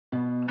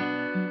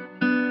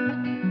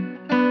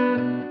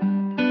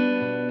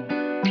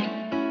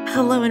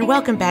hello and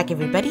welcome back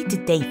everybody to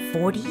day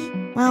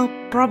 40, well,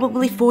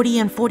 probably 40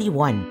 and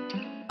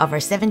 41 of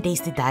our 7 Days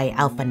to Die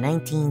Alpha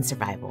 19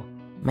 survival.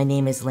 My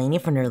name is Lainey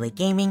from Nerdlette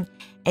Gaming,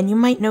 and you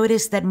might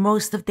notice that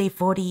most of day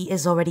 40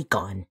 is already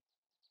gone.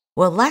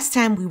 Well, last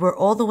time we were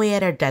all the way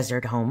at our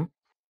desert home,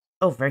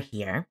 over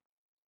here,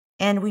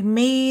 and we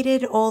made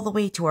it all the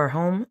way to our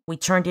home. We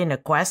turned in a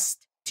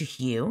quest to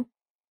Hugh,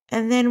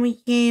 and then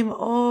we came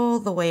all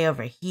the way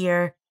over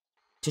here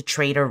to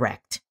Trader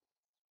Rect.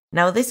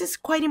 Now, this is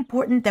quite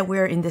important that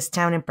we're in this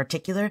town in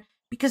particular,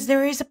 because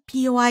there is a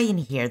POI in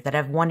here that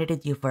I've wanted to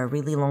do for a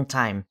really long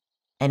time,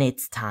 and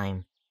it's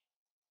time.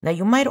 Now,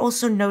 you might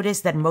also notice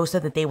that most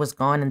of the day was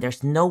gone, and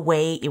there's no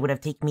way it would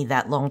have taken me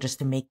that long just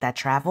to make that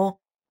travel.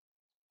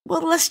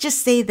 Well, let's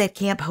just say that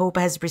Camp Hope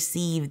has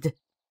received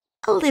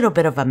a little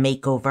bit of a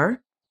makeover.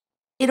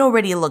 It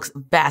already looks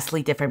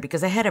vastly different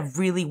because I had a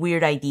really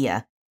weird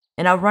idea,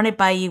 and I'll run it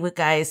by you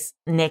guys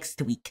next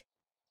week.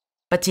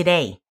 But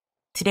today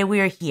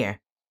we are here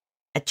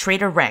at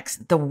Trader Rex,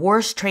 the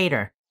worst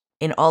trader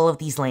in all of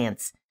these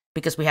lands,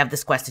 because we have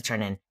this quest to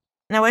turn in.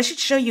 Now, I should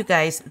show you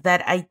guys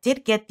that I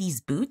did get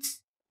these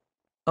boots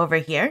over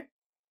here.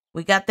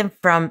 We got them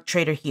from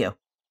Trader Hugh,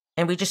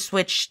 and we just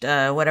switched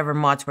whatever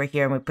mods were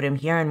here, and we put them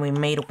here, and we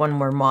made one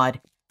more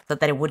mod so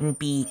that it wouldn't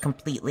be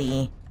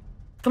completely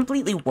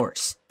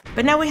worse.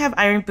 But now we have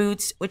iron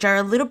boots, which are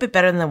a little bit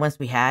better than the ones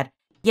we had.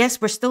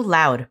 Yes, we're still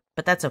loud,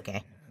 but that's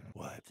okay.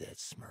 Wipe that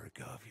smirk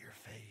off your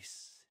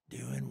face.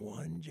 Doing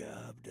one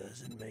job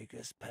doesn't make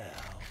us pals.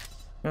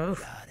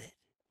 Oof. Got it.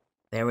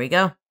 There we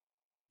go.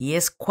 He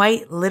is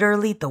quite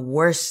literally the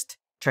worst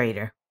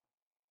trader.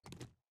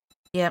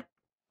 Yep.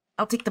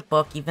 I'll take the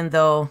book, even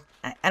though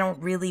I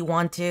don't really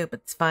want to, but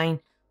it's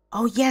fine.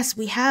 Oh yes,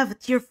 we have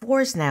tier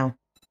 4s now.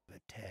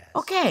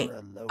 Okay,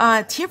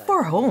 tier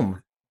 4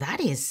 home. That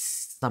is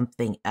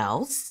something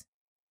else.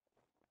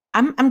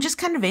 I'm just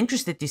kind of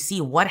interested to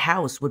see what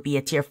house would be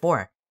a tier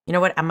 4. You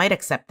know what, I might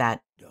accept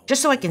that,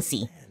 just so I can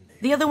see.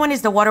 The other one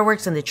is the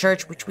waterworks and the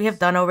church, which we have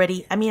done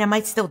already. I mean, I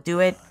might still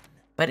do it,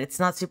 but it's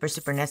not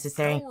super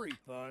necessary.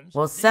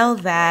 We'll sell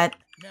that,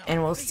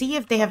 and we'll see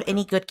if they have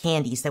any good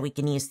candies that we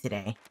can use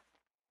today.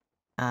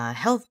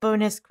 Health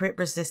bonus, crit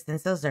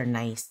resistance, those are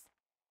nice.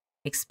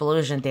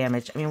 Explosion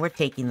damage, I mean, we're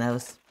taking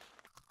those.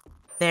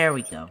 There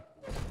we go.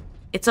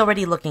 It's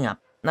already looking up.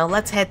 Now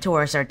let's head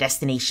towards our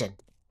destination.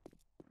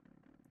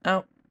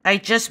 Oh, I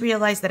just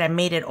realized that I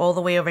made it all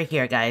the way over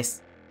here,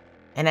 guys.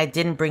 And I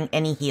didn't bring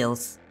any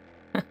heals.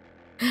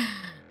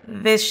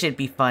 This should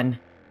be fun.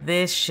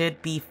 This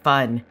should be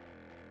fun.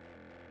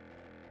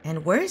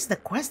 And where is the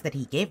quest that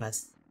he gave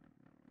us?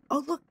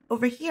 Oh, look,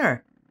 over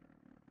here.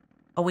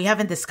 Oh, we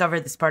haven't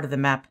discovered this part of the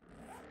map.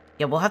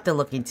 Yeah, we'll have to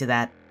look into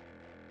that.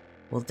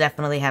 We'll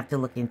definitely have to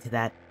look into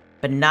that.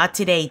 But not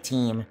today,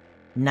 team.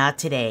 Not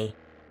today.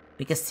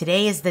 Because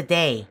today is the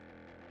day.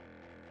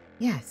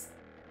 Yes.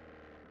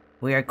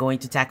 We are going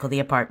to tackle the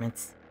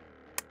apartments.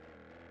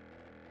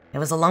 It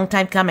was a long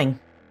time coming.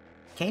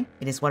 Okay,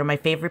 it is one of my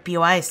favorite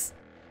POIs.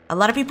 A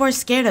lot of people are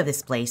scared of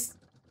this place.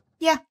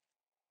 Yeah,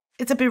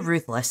 it's a bit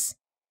ruthless.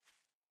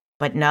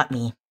 But not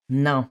me.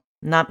 No,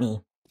 not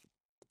me.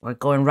 We're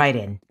going right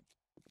in.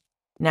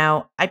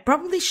 Now, I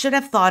probably should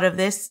have thought of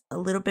this a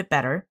little bit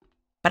better,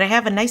 but I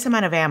have a nice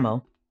amount of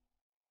ammo,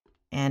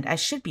 and I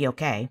should be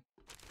okay.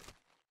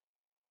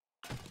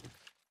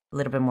 A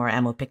little bit more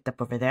ammo picked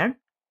up over there.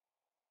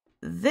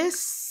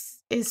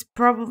 This is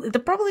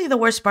probably the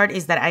worst part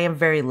is that I am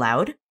very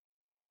loud,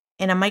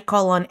 and I might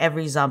call on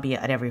every zombie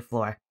at every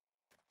floor.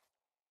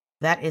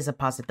 That is a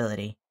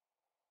possibility.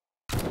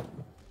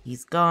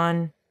 He's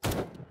gone.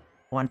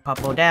 One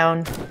Popo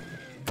down.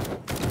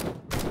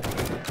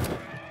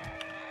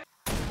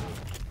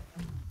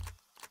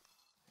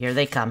 Here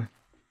they come.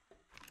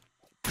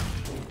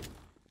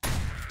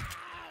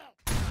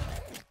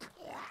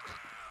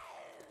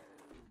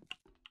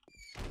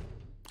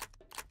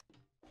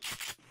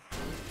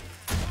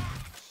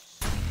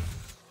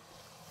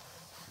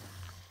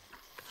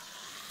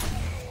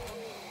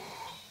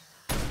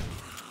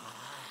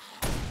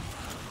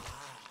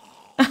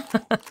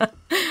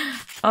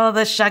 Oh,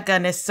 the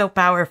shotgun is so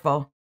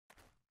powerful.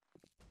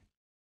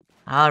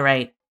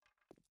 Alright.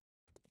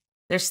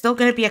 There's still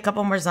gonna be a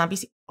couple more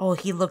zombies. Oh,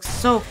 he looks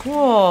so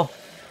cool.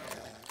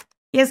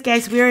 Yes,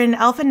 guys, we're in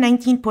Alpha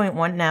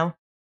 19.1 now.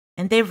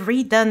 And they've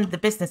redone the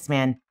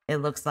businessman, it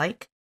looks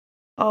like.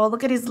 Oh,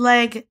 look at his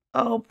leg.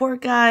 Oh, poor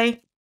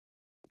guy.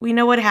 We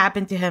know what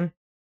happened to him.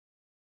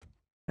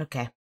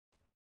 Okay.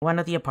 One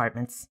of the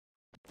apartments.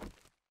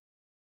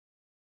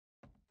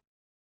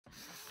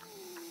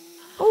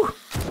 Ooh.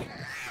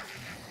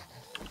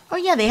 Oh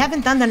yeah, they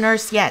haven't done the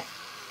nurse yet.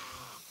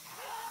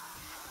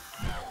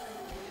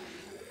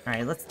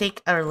 Alright, let's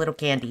take our little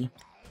candy.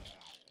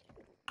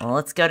 Well,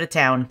 let's go to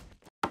town.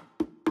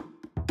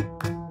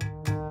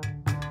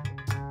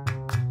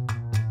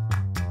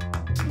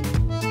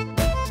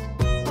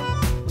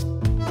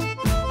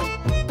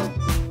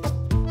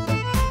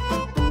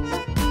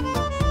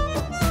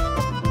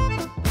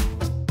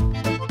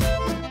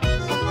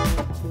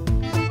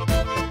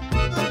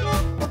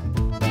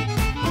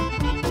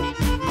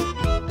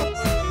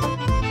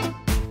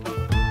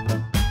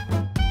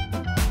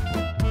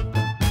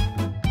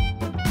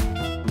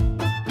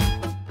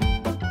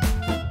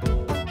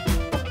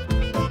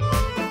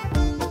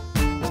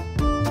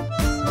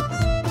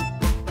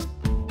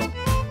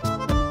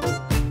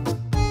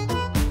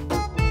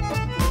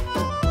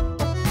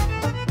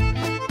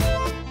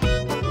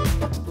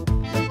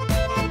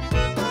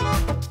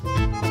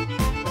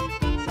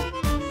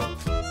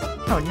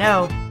 Oh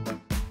no.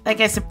 That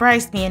guy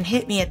surprised me and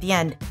hit me at the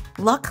end.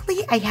 Luckily,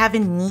 I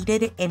haven't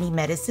needed any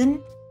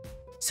medicine,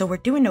 so we're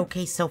doing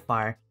okay so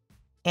far.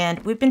 And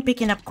we've been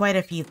picking up quite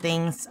a few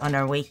things on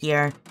our way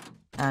here.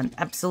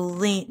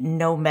 Absolutely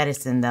no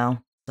medicine though,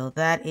 so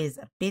that is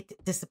a bit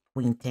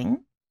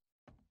disappointing.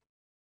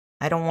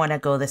 I don't want to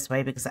go this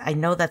way because I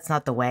know that's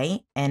not the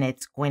way, and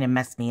it's going to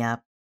mess me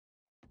up.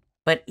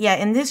 But yeah,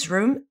 in this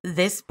room,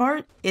 this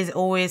part is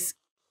always,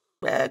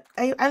 I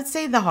would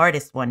say the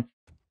hardest one.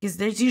 Because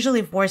there's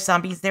usually 4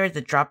 zombies there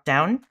that drop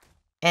down.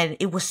 And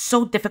it was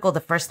so difficult the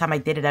first time I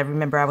did it. I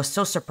remember I was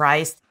so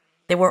surprised.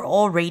 They were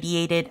all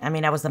radiated. I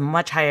mean, I was a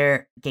much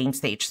higher game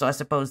stage, so I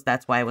suppose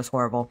that's why it was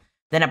horrible.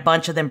 Then a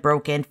bunch of them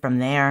broke in from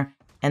there.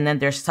 And then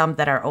there's some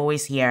that are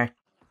always here.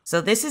 So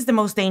this is the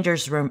most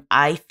dangerous room,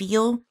 I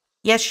feel.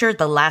 Yeah, sure,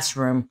 the last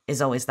room is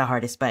always the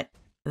hardest, but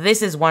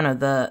this is one of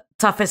the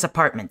toughest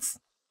apartments,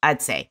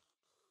 I'd say.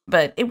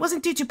 But it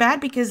wasn't too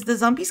bad because the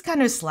zombies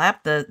kind of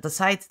slapped the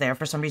sides there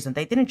for some reason.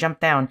 They didn't jump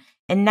down.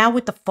 And now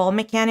with the fall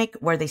mechanic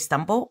where they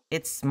stumble,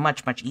 it's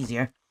much, much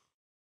easier.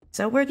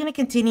 So we're going to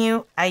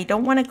continue. I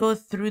don't want to go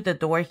through the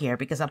door here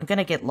because I'm going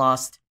to get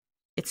lost.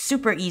 It's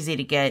super easy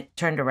to get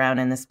turned around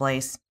in this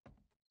place.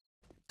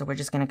 So we're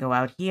just going to go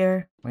out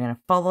here. We're going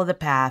to follow the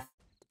path.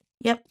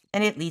 Yep,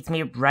 and it leads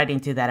me right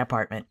into that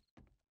apartment.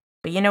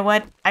 But you know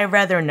what? I'd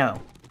rather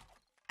know.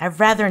 I'd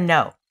rather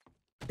know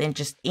than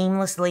just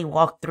aimlessly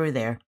walk through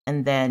there,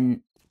 and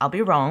then I'll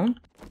be wrong,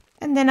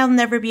 and then I'll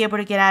never be able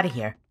to get out of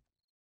here.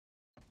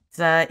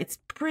 It's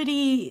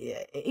pretty...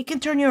 It can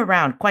turn you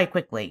around quite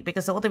quickly,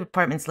 because all the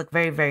apartments look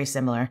very, very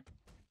similar.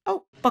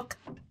 Oh, book.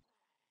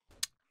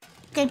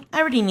 Okay, I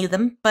already knew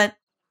them, but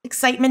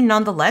excitement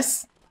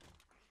nonetheless.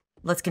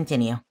 Let's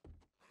continue.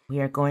 We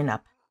are going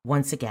up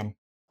once again.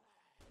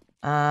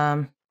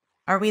 Are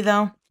we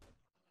though?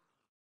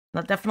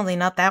 No, definitely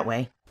not that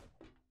way.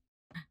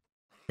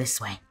 This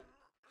way.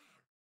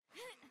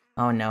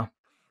 Oh no.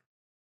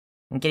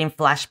 I'm getting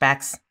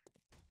flashbacks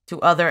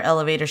to other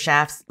elevator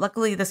shafts.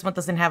 Luckily, this one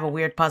doesn't have a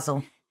weird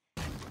puzzle.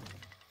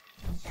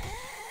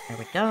 There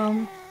we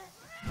go.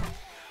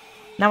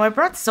 Now, I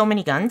brought so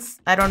many guns.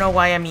 I don't know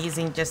why I'm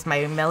using just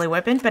my melee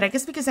weapon, but I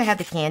guess because I had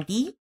the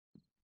candy,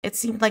 it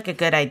seemed like a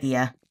good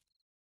idea.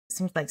 It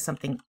seemed like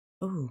something...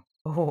 Ooh.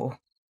 Oh.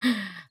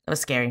 That was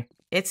scary.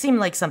 It seemed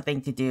like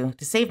something to do,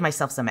 to save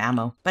myself some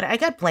ammo. But I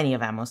got plenty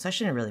of ammo, so I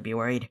shouldn't really be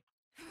worried.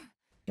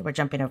 Okay, we're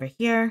jumping over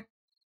here.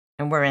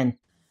 And we're in.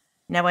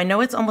 Now, I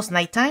know it's almost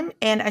nighttime,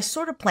 and I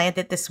sort of planned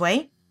it this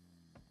way.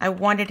 I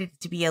wanted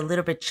it to be a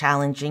little bit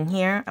challenging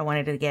here. I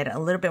wanted it to get a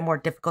little bit more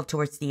difficult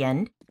towards the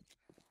end.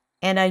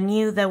 And I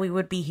knew that we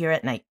would be here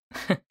at night.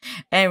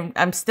 And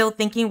I'm still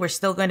thinking we're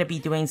still going to be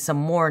doing some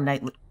more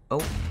nightly...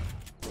 Oh.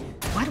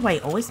 Why do I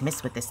always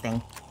miss with this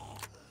thing?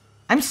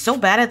 I'm so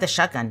bad at the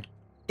shotgun.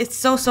 It's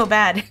so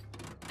bad.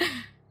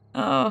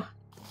 Oh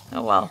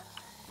well.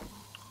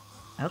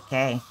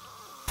 Okay.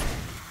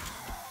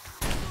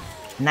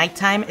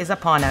 Nighttime is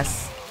upon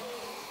us.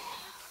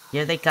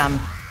 Here they come.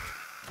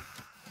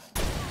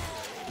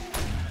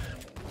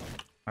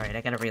 Alright,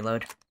 I gotta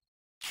reload.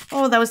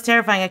 Oh, that was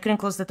terrifying. I couldn't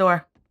close the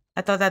door.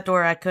 I thought that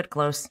door I could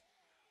close.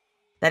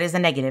 That is a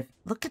negative.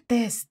 Look at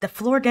this. The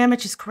floor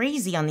damage is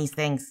crazy on these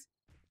things.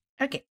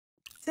 Okay.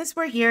 Since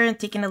we're here and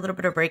taking a little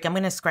bit of break, I'm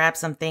going to scrap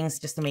some things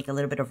just to make a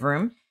little bit of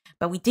room.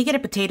 But we did get a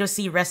potato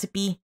seed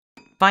recipe,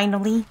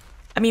 finally.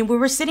 I mean, we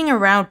were sitting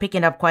around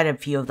picking up quite a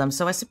few of them,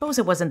 so I suppose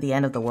it wasn't the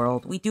end of the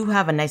world. We do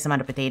have a nice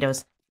amount of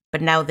potatoes,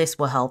 but now this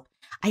will help.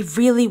 I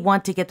really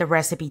want to get the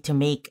recipe to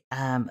make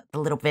the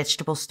little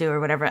vegetable stew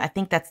or whatever. I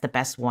think that's the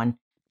best one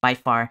by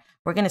far.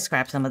 We're going to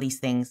scrap some of these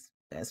things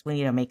because we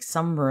need to make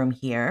some room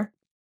here.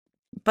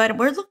 But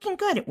we're looking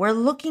good. We're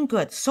looking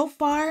good. So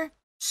far,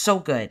 so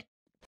good.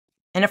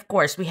 And of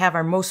course, we have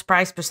our most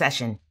prized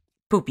possession,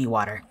 poopy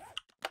water.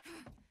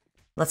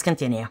 Let's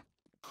continue.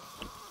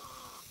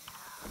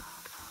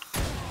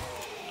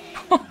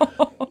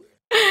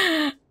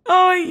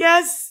 Oh,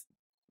 yes!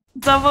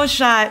 Double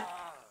shot.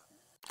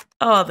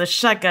 Oh, the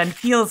shotgun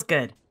feels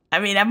good. I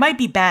mean, I might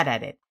be bad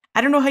at it.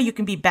 I don't know how you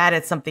can be bad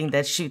at something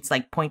that shoots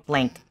like point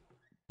blank.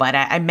 But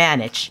I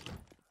manage.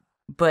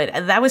 But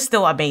that was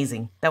still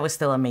amazing. That was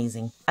still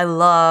amazing. I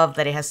love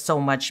that it has so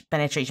much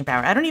penetration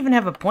power. I don't even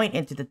have a point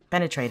into the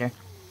penetrator.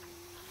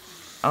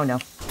 Oh no.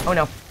 Oh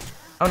no.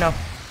 Oh no.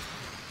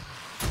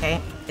 Okay,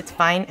 it's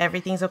fine.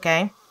 Everything's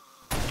okay.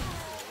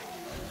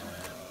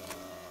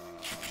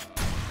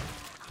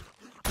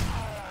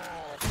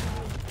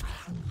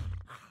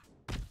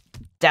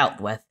 Dealt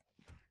with.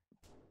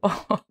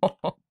 Oh,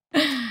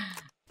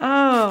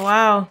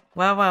 wow.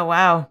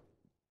 Wow.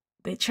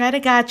 They tried to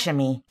gotcha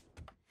me.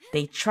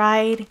 They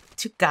tried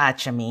to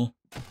gotcha me.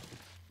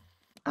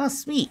 Oh,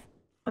 sweet.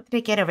 What did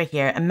I get over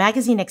here? A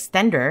magazine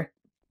extender?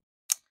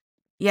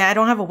 Yeah, I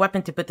don't have a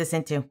weapon to put this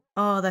into.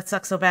 Oh, that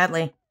sucks so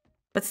badly.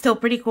 But still,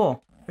 pretty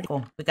cool. Pretty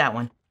cool. We got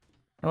one.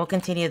 And we'll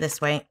continue this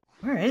way.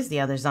 Where is the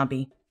other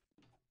zombie?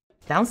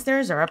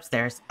 Downstairs or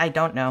upstairs? I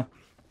don't know.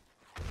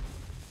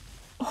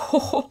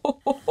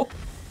 Oh,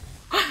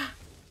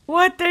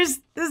 what? There's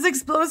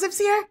explosives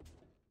here?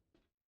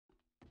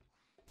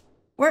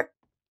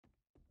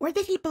 Where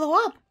did he blow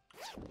up?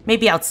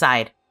 Maybe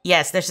outside.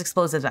 Yes, there's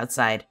explosives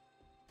outside.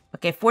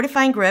 Okay,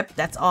 fortifying grip.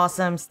 That's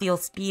awesome. Steel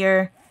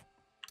spear.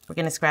 We're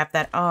gonna scrap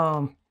that.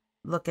 Oh,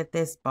 look at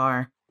this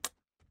bar.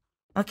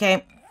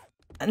 Okay.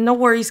 No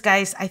worries,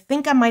 guys. I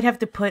think I might have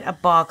to put a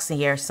box in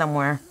here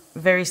somewhere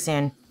very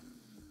soon.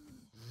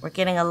 We're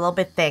getting a little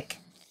bit thick.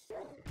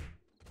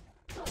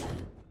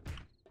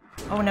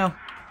 Oh, no.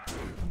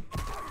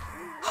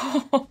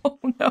 Oh,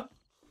 no.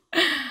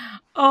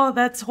 Oh,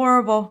 that's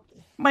horrible.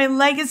 My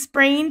leg is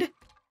sprained.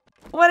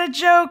 What a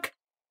joke.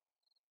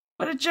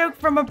 What a joke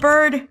from a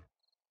bird.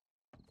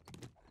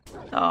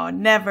 Oh,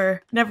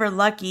 never. Never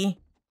lucky.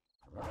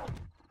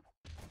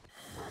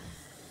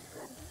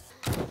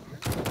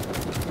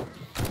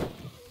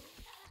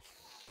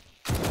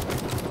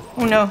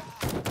 Oh, no.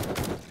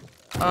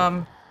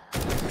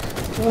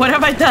 What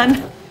have I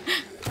done?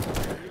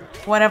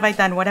 What have I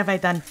done? What have I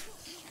done?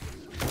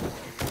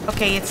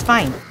 Okay, it's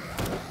fine.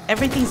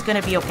 Everything's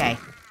gonna be okay.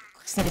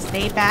 Just need to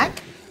stay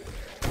back.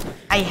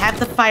 I have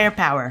the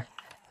firepower.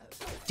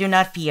 Do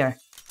not fear.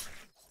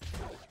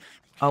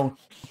 Oh,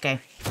 okay.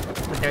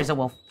 But there's a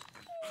wolf.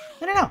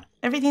 No.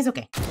 Everything's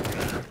okay.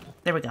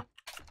 There we go.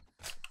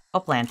 All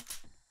planned.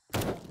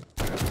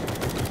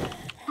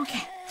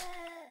 Okay.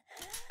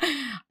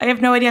 I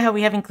have no idea how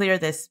we haven't cleared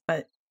this,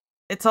 but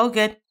it's all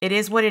good. It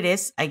is what it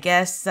is. I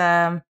guess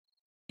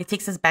it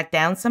takes us back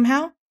down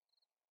somehow.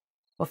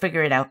 We'll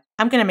figure it out.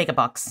 I'm gonna make a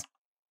box.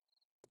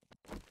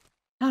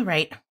 All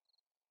right.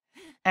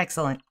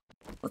 Excellent.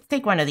 Let's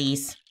take one of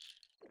these.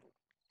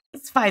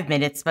 It's 5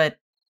 minutes, but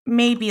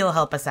maybe it'll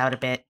help us out a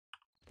bit.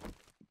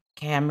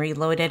 Okay, I'm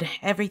reloaded.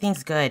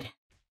 Everything's good.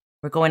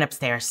 We're going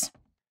upstairs.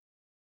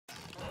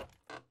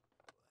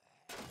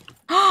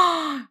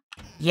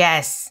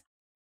 Yes!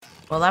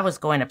 Well, I was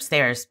going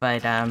upstairs,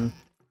 but,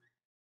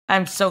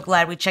 I'm so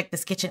glad we checked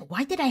this kitchen.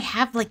 Why did I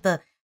have, like, the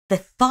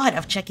thought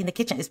of checking the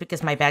kitchen? It's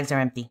because my bags are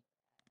empty.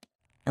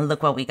 And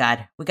look what we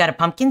got. We got a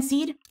pumpkin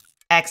seed.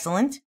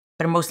 Excellent.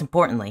 But most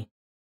importantly,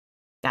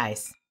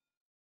 guys,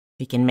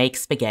 we can make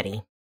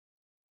spaghetti.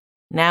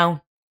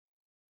 Now,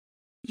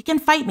 you can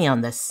fight me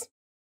on this,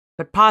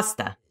 but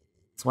pasta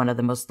is one of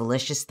the most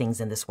delicious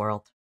things in this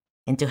world.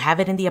 And to have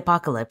it in the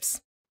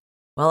apocalypse,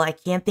 well, I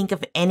can't think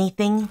of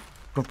anything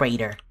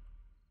greater.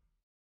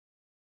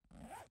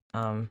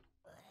 Well,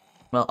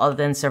 other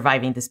than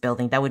surviving this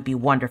building, that would be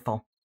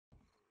wonderful.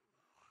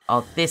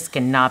 Oh, this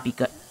cannot be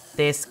good.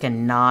 This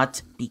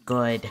cannot be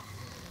good.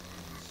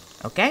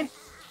 Okay?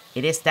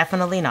 It is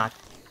definitely not.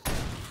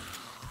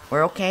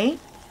 We're okay.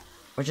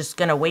 We're just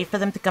gonna wait for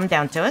them to come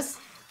down to us.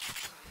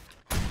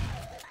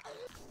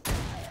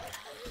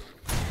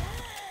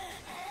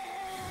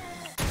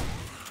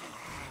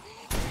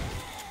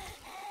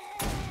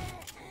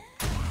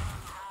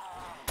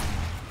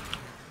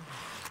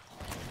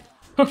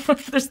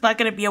 There's not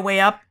gonna be a way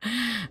up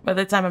by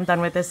the time I'm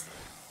done with this.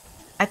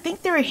 I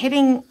think they were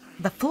hitting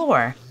the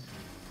floor.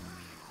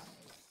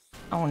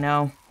 Oh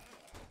no.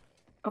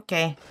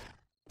 Okay.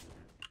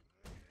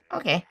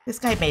 Okay, this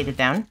guy made it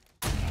down.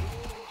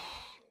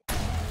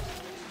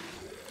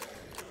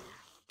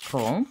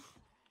 Cool.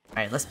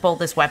 Alright, let's pull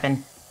this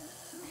weapon.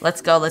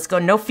 Let's go,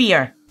 no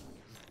fear.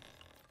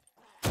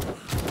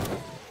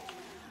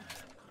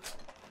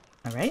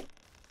 Alright.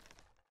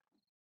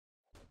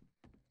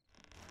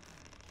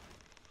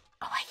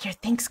 Oh, I hear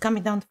things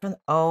coming down from...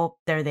 Oh,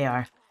 there they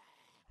are.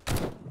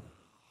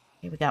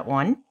 Okay, we got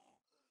one.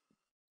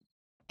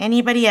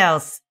 Anybody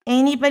else?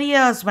 Anybody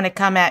else want to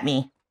come at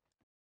me?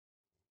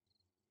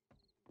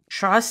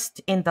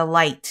 Trust in the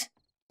light.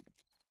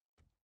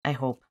 I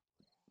hope.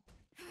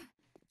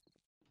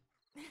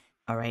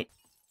 Alright.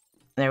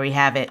 There we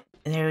have it.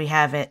 There we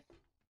have it.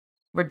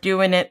 We're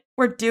doing it.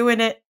 We're doing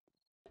it.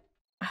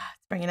 It's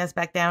bringing us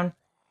back down.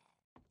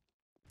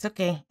 It's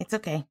okay. It's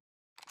okay.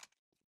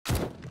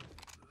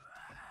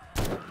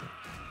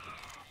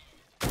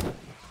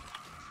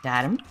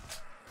 Got him.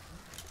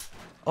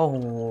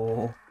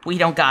 Oh, we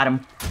don't got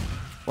him.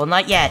 Well,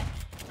 not yet.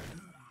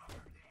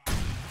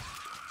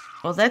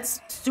 Well, that's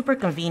super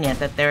convenient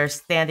that they're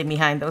standing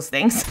behind those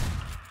things.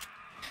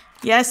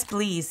 Yes,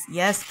 please.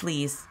 Yes,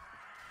 please.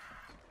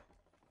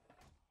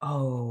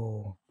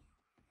 Oh.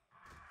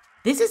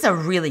 This is a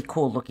really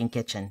cool looking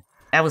kitchen.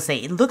 I would say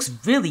it looks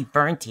really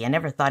burnty. I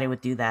never thought it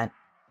would do that.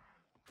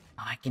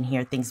 Oh, I can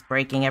hear things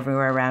breaking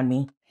everywhere around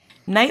me.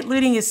 Night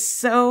looting is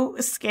so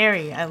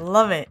scary. I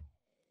love it.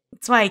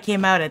 That's why I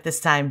came out at this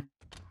time.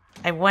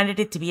 I wanted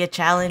it to be a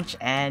challenge,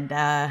 and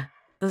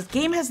the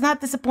game has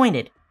not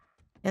disappointed.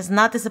 It has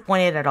not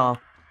disappointed at all.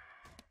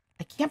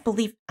 I can't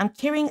believe I'm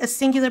carrying a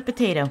singular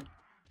potato.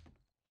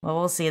 Well,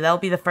 we'll see. That'll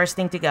be the first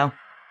thing to go.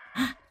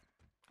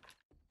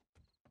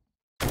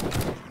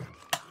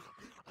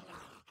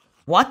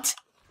 What?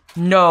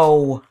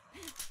 No.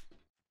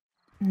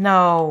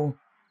 No.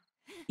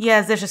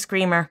 Yes, there's a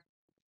screamer.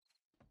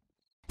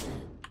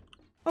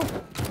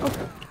 Oh.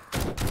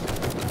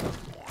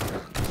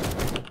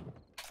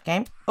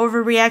 Okay.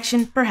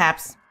 Overreaction?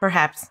 Perhaps.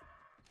 Perhaps.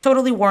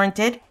 Totally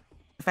warranted,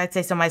 if I'd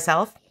say so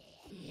myself.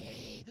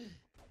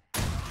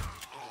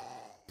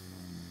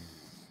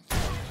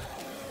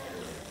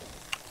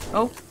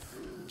 Oh.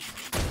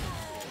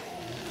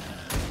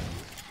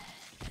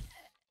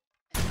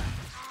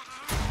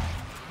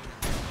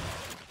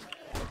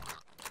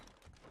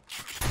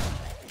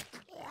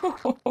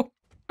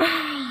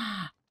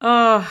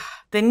 Oh,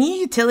 the new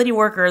utility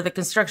worker, the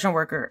construction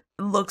worker,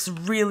 looks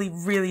really,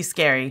 really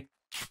scary.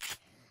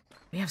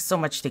 We have so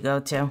much to go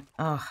to.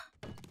 Oh,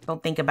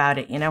 don't think about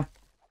it, you know?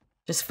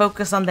 Just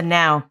focus on the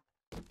now.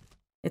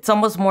 It's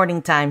almost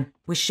morning time.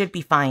 We should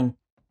be fine.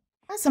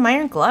 Oh, some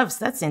iron gloves.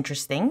 That's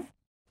interesting.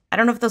 I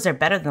don't know if those are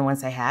better than the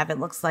ones I have. It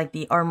looks like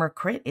the armor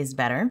crit is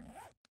better.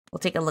 We'll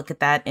take a look at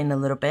that in a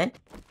little bit.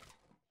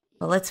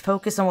 But let's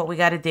focus on what we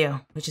gotta do,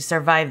 which is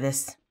survive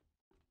this.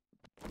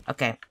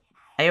 Okay.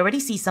 I already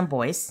see some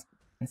boys.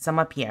 And some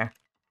up here.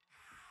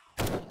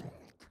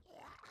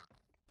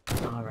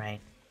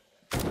 Alright.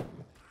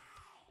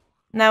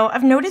 Now,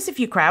 I've noticed if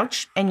you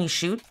crouch and you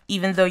shoot,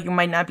 even though you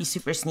might not be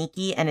super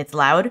sneaky and it's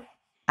loud,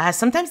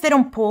 sometimes they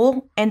don't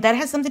pull, and that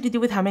has something to do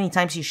with how many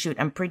times you shoot,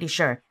 I'm pretty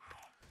sure.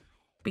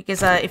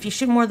 Because if you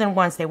shoot more than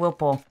once, they will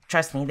pull.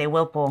 Trust me, they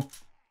will pull.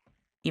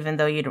 Even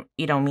though you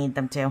don't need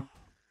them to.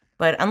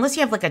 But unless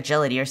you have like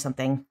agility or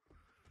something.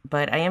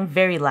 But I am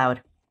very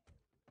loud.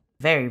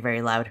 Very,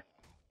 very loud.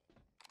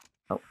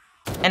 Oh.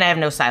 And I have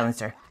no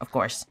silencer, of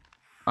course,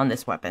 on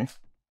this weapon.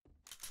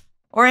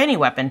 Or any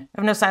weapon.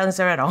 I have no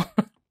silencer at all.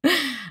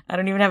 I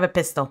don't even have a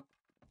pistol.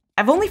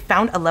 I've only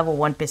found a level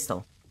 1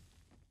 pistol.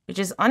 Which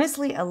is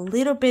honestly a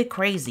little bit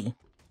crazy.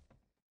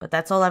 But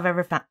that's all I've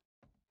ever found.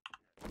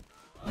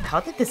 How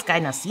did this guy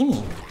not see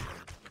me?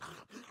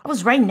 I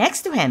was right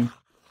next to him.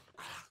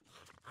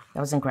 That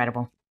was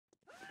incredible.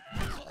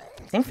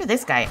 Same for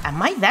this guy.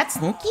 Am I that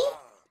sneaky?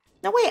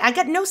 No, wait, I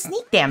got no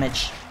sneak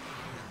damage.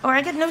 Or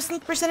I got no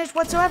sneak percentage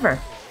whatsoever.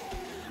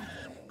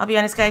 I'll be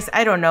honest, guys,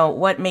 I don't know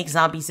what makes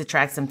zombies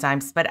attract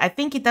sometimes, but I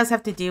think it does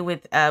have to do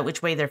with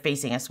which way they're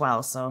facing as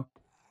well, so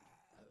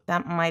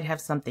that might have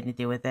something to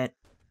do with it.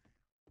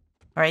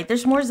 Alright,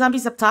 there's more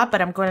zombies up top,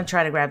 but I'm going to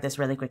try to grab this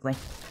really quickly.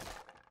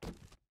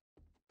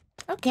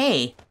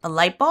 Okay, a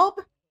light bulb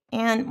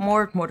and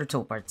more motor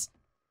tool parts.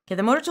 Okay,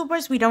 the motor tool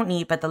parts we don't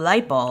need, but the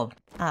light bulb,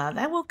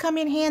 that will come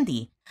in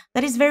handy.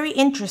 That is very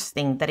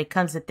interesting that it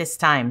comes at this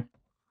time.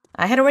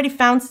 I had already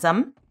found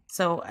some,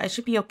 so I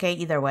should be okay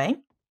either way.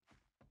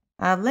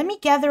 Let me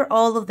gather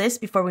all of this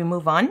before we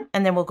move on,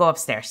 and then we'll go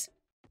upstairs.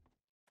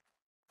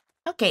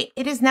 Okay,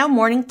 it is now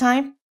morning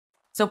time,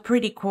 so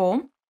pretty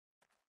cool.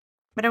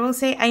 But I will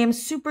say I am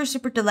super,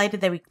 super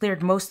delighted that we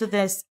cleared most of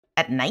this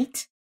at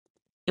night.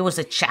 It was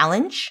a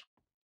challenge.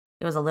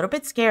 It was a little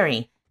bit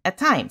scary. At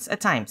times.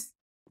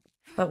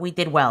 But we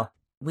did well.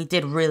 We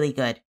did really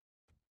good.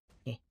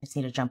 Okay, I just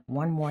need to jump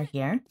one more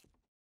here.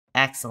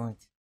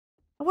 Excellent.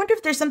 I wonder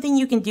if there's something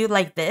you can do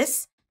like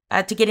this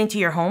to get into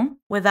your home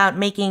without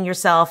making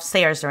yourself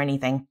stairs or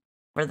anything.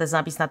 For the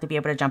zombies not to be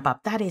able to jump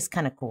up. That is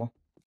kind of cool.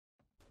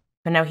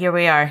 But now here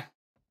we are.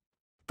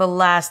 The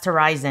last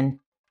horizon.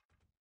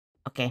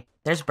 Okay,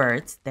 there's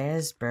birds.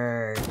 There's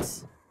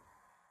birds.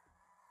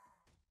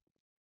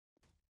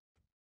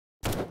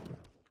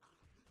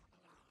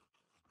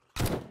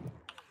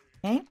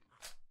 Okay.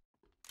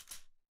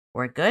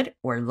 We're good.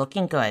 We're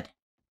looking good.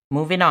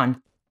 Moving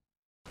on.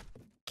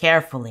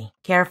 Carefully.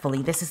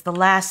 Carefully. This is the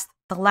last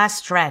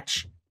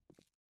stretch.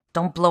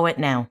 Don't blow it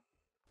now.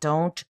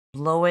 Don't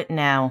blow it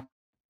now.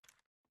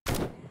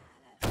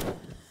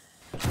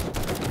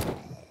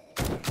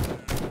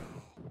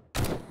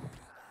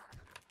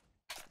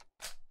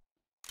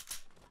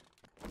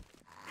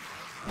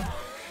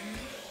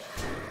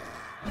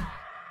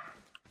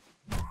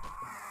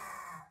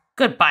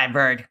 Goodbye,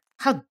 bird.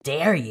 How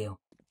dare you?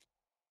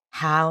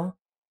 How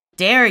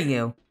dare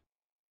you?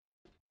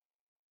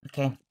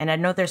 Okay, and I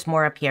know there's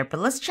more up here, but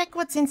let's check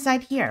what's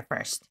inside here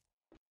first.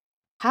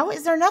 How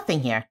is there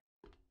nothing here?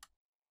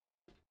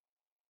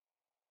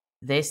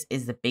 This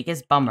is the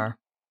biggest bummer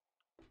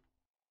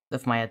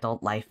of my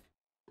adult life.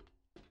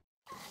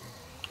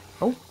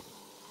 Oh.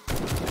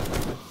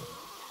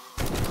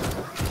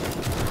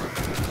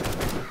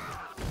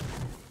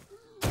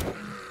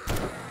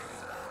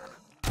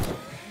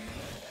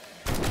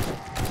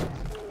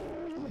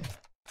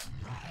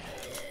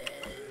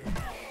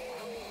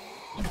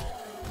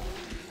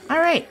 All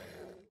right.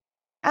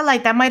 I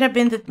like that. Might have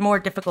been the more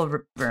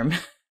difficult room.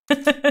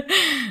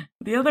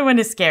 The other one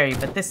is scary,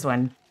 but this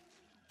one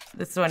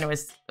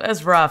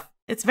was rough.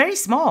 It's very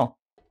small.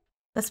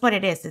 That's what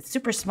it is. It's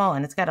super small,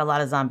 and it's got a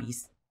lot of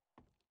zombies.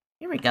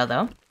 Here we go,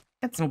 though.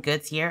 Got some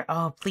goods here.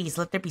 Oh, please,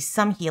 let there be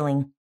some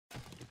healing.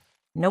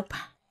 Nope.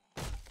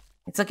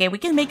 It's okay. We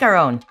can make our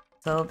own.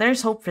 So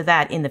there's hope for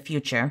that in the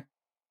future.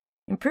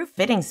 Improved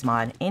fittings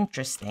mod.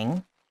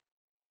 Interesting.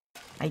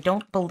 I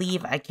don't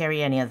believe I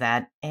carry any of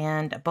that.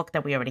 And a book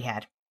that we already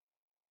had.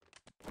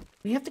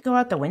 We have to go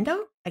out the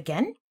window?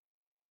 Again?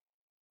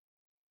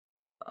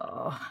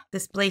 Oh,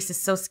 this place is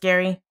so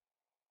scary.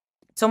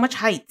 So much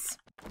heights.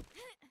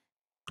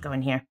 Go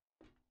in here.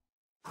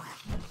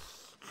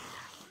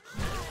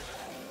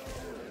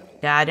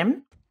 Got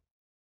him.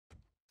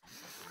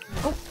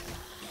 Oh.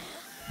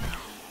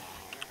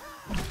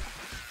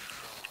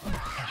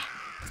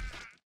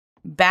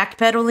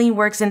 Backpedaling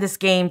works in this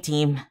game,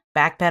 team.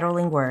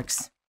 Backpedaling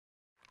works.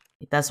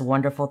 It does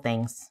wonderful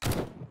things.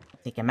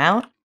 Take him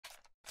out.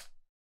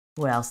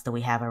 Who else do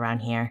we have around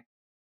here?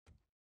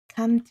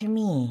 Come to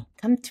me.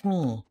 Come to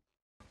me.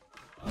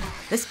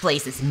 This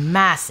place is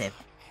massive.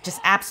 Just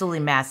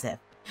absolutely massive.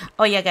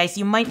 Oh yeah, guys,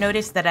 you might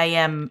notice that I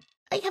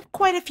have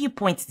quite a few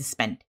points to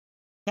spend.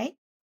 Okay?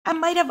 I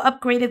might have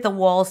upgraded the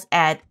walls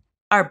at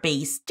our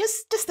base.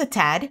 Just a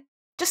tad.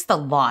 Just a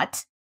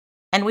lot.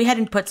 And we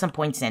hadn't put some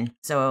points in.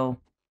 So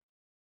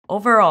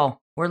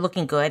overall, we're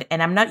looking good,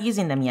 and I'm not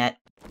using them yet.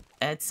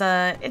 It's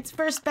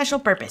for a special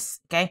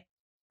purpose, okay?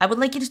 I would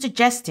like you to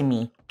suggest to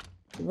me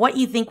what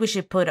you think we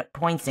should put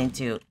points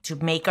into to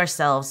make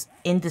ourselves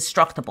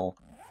indestructible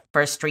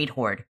for a street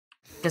horde.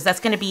 Because that's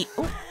going to be...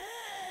 Ooh,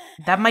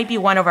 that might be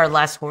one of our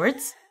last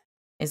hordes.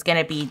 Is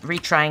going to be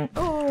retrying...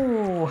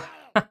 Oh!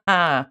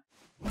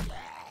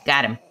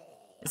 Got him.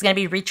 It's going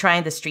to be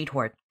retrying the street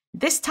horde.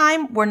 This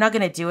time, we're not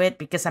going to do it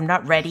because I'm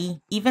not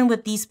ready. Even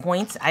with these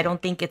points, I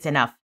don't think it's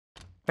enough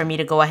for me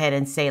to go ahead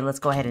and say, let's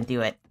go ahead and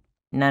do it.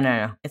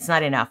 No. It's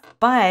not enough.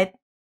 But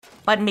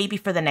maybe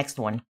for the next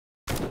one.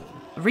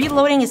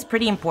 Reloading is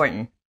pretty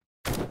important.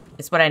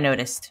 It's what I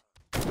noticed.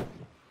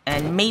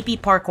 And maybe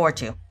parkour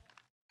too.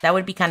 That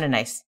would be kind of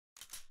nice.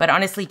 But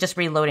honestly, just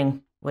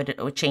reloading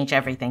would change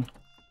everything.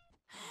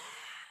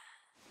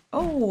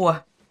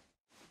 Oh!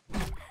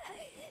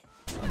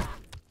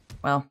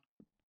 Well.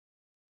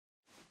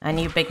 I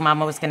knew Big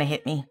Mama was gonna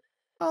hit me.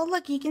 Oh,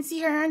 look, you can see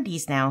her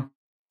undies now.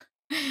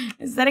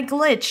 Is that a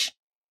glitch?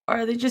 Or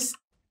are they just...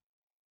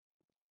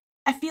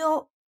 I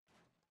feel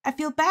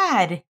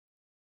bad.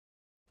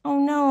 Oh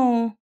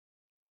no.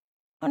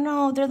 Oh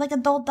no, they're like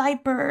adult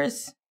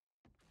diapers.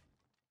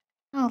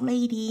 Oh,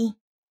 lady.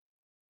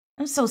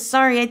 I'm so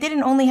sorry. I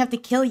didn't only have to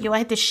kill you, I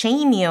had to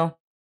shame you.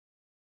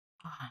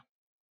 Oh,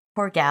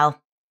 poor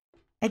gal.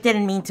 I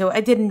didn't mean to.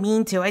 I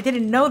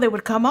didn't know they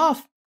would come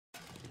off.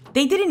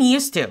 They didn't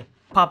used to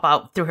pop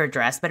out through her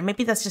dress, but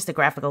maybe that's just a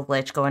graphical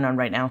glitch going on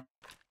right now.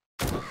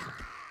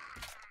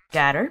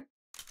 Got her.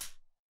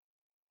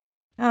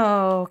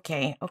 Oh,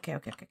 okay.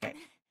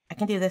 I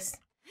can do this.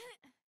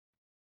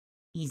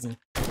 Easy.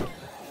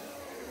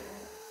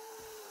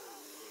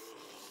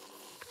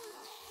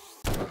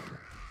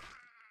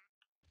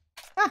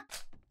 Ah.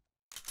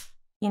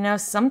 You know,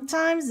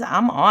 sometimes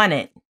I'm on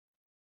it.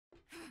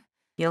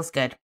 Feels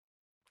good.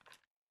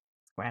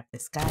 Grab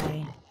this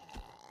guy.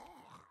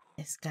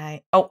 This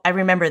guy. Oh, I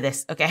remember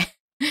this. Okay.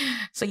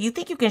 So you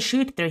think you can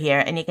shoot through here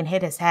and you can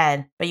hit his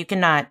head, but you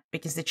cannot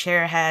because the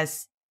chair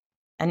has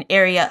an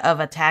area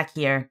of attack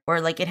here. Or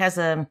like it has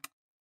a,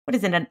 what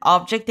is it, an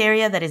object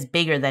area that is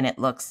bigger than it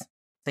looks.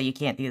 So you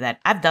can't do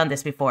that. I've done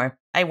this before.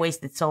 I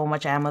wasted so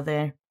much ammo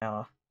there.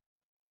 Oh,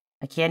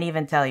 I can't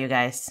even tell you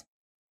guys.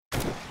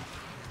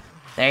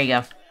 There you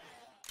go.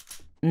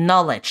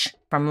 Knowledge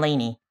from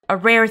Lainey. A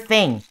rare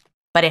thing,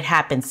 but it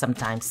happens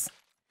sometimes.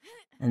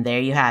 And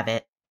there you have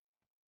it.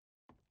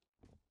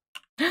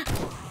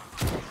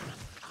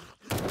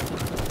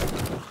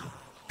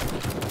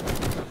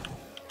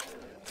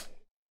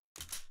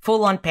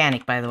 Full on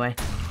panic, by the way.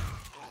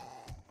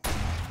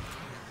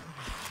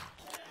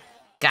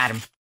 Got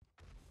him.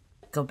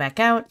 Go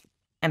back out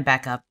and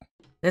back up.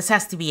 This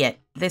has to be it.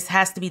 This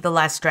has to be the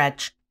last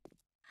stretch.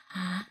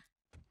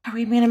 Are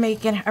we gonna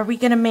make it? Are we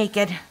gonna make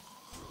it?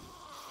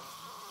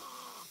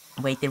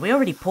 Wait, did we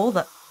already pull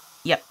the...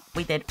 Yep,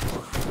 we did.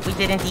 We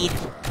did indeed.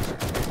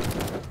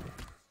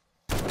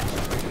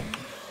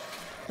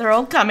 They're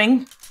all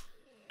coming.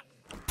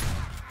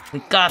 We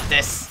got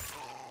this.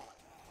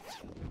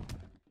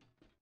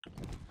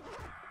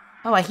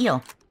 Oh, I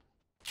heal.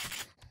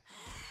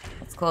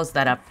 Let's close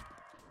that up.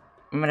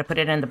 I'm gonna put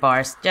it in the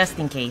bars, just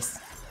in case.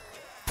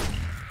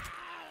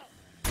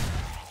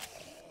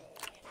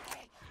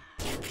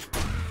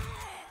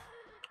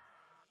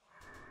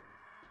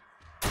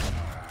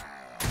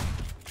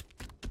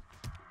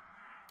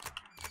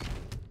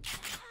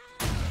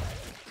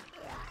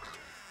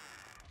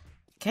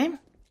 Okay.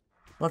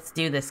 Let's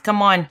do this.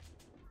 Come on.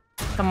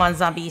 Come on,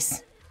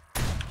 zombies.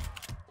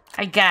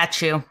 I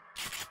got you.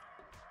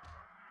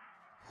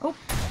 Oh.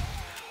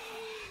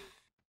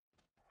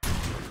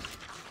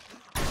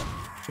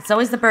 It's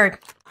always the bird.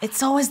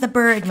 It's always the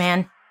bird,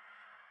 man.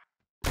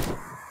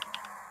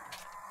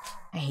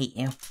 I hate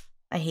you.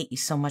 I hate you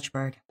so much,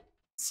 bird.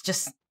 It's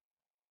just...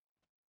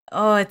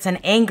 Oh, it's an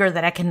anger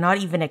that I cannot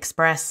even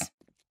express.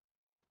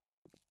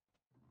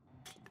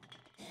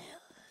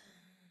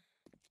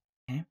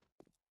 Okay.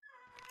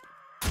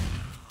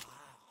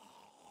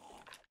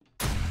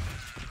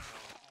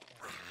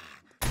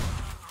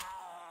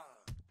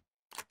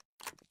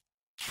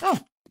 Oh.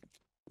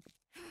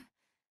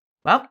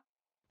 Well,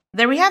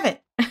 there we have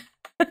it.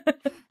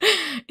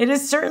 It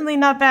is certainly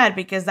not bad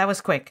because that was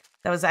quick.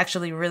 That was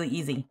actually really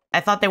easy. I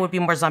thought there would be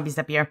more zombies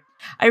up here.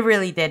 I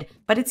really did.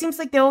 But it seems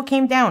like they all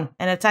came down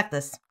and attacked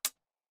us.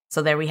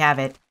 So there we have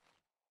it.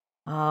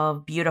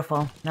 Oh,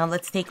 beautiful. Now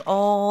let's take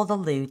all the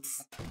loot.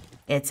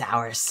 It's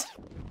ours.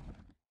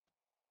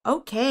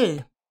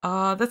 Okay.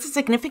 That's a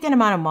significant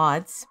amount of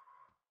mods.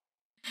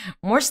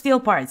 More steel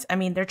parts. I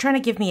mean, they're trying to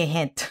give me a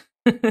hint.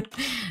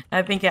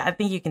 I think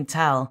you can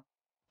tell.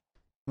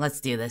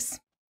 Let's do this.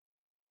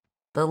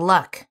 The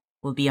luck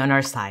will be on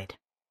our side.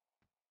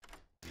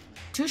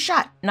 2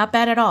 shot. Not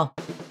bad at all.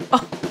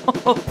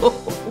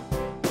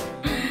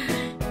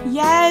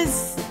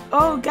 Yes!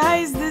 Oh,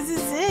 guys, this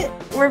is it.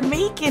 We're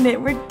making it.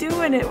 We're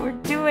doing it. We're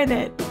doing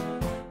it.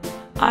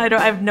 I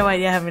have no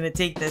idea how I'm going to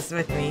take this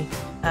with me.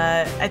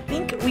 I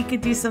think we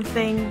could do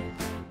something...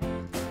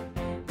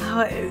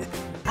 Oh,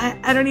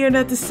 I don't even know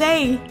what to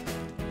say.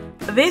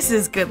 This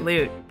is good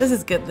loot. This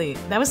is good loot.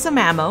 That was some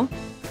ammo.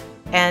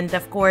 And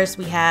of course,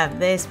 we have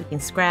this. We can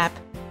scrap.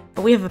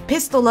 But we have a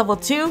pistol level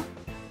 2.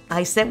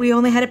 I said we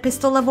only had a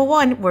pistol level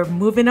 1. We're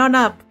moving on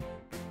up.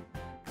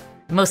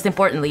 Most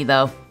importantly,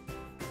 though,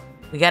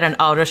 we got an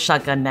auto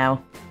shotgun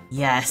now.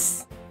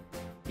 Yes.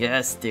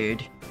 Yes,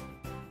 dude.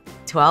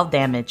 12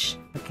 damage.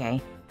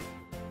 Okay.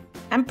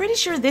 I'm pretty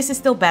sure this is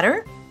still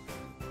better.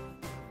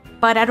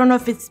 But I don't know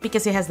if it's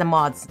because it has the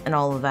mods and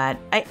all of that.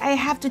 I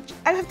have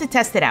to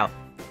test it out.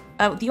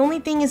 The only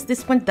thing is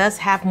this one does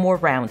have more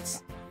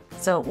rounds.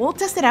 So we'll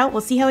test it out.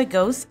 We'll see how it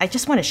goes. I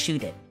just want to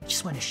shoot it.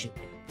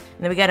 And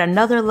then we got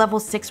another level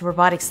 6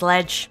 robotic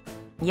sledge.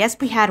 Yes,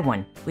 we had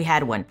one.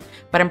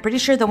 But I'm pretty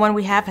sure the one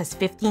we have has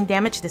 15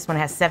 damage. This one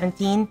has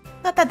 17.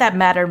 Not that that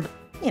mattered,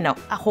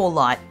 a whole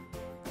lot.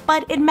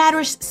 But it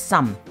matters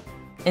some.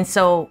 And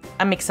so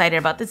I'm excited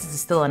about this. This is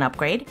still an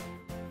upgrade.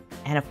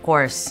 And of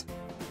course,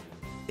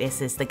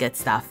 this is the good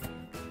stuff.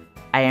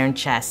 Iron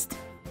chest.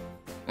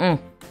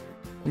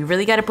 We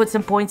really got to put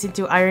some points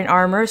into iron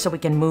armor so we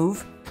can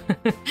move.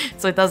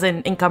 So it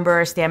doesn't encumber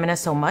our stamina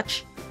so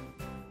much.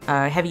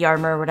 Heavy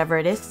armor or whatever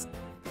it is.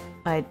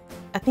 But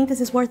I think this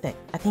is worth it.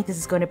 I think this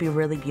is going to be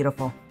really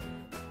beautiful.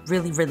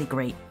 Really, really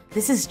great.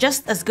 This is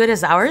just as good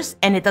as ours,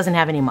 and it doesn't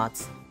have any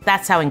mods.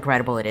 That's how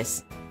incredible it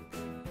is.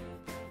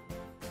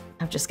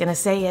 I'm just gonna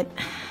say it.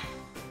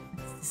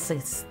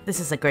 This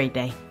is a great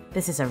day.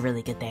 This is a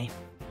really good day.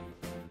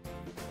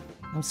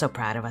 I'm so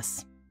proud of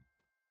us.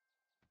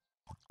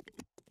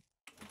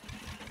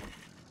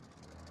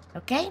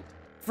 Okay,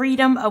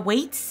 freedom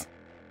awaits.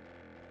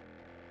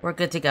 We're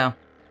good to go.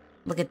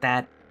 Look at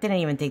that. Didn't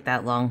even take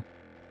that long.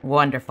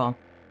 Wonderful.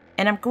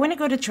 And I'm going to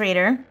go to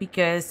Trader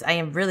because I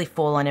am really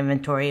full on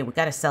inventory. We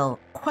gotta sell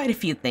quite a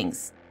few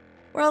things.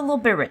 We're a little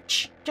bit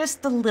rich.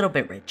 Just a little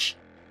bit rich.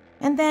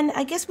 And then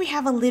I guess we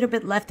have a little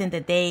bit left in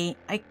the day.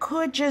 I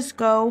could just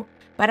go,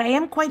 but I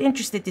am quite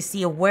interested to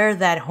see where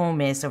that home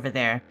is over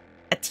there.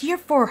 A tier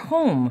 4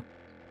 home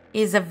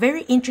is a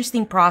very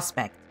interesting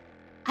prospect.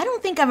 I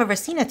don't think I've ever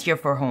seen a tier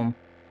 4 home.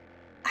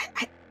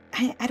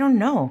 I don't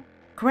know.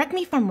 Correct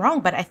me if I'm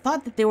wrong, but I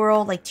thought that they were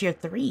all like tier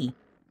 3.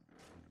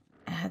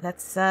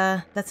 That's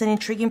an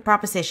intriguing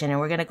proposition, and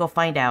we're gonna go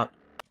find out.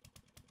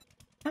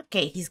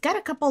 Okay, he's got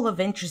a couple of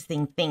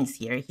interesting things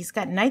here. He's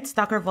got Night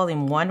Stalker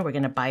Volume 1. We're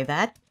gonna buy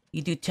that.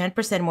 You do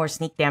 10% more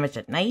sneak damage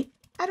at night.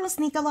 I don't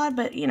sneak a lot,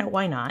 but,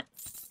 why not?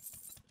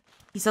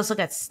 He's also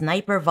got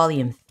Sniper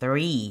Volume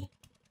 3.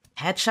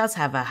 Headshots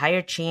have a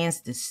higher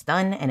chance to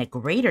stun and a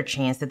greater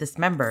chance to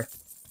dismember.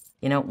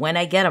 When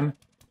I get them,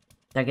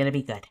 they're gonna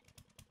be good.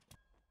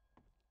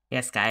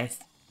 Yes, guys.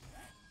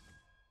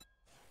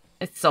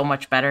 It's so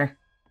much better.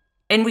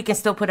 And we can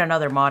still put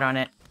another mod on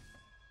it.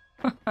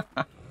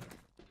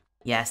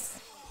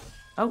 Yes.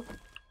 Oh.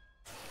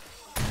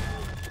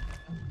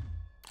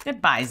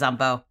 Goodbye,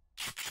 Zombo.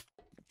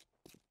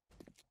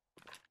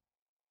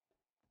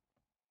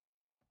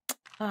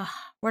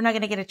 We're not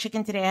gonna get a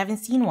chicken today. I haven't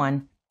seen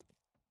one.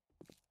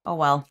 Oh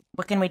well,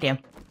 what can we do?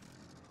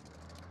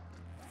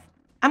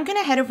 I'm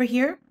gonna head over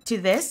here to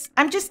this.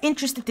 I'm just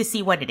interested to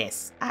see what it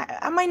is.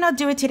 I might not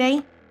do it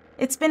today.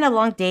 It's been a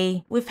long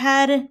day. We've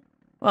had,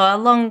 well,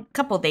 a long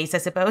couple days, I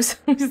suppose.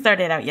 We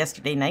started out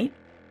yesterday night.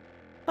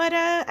 But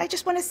I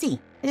just want to see.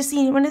 I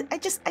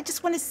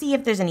just want to see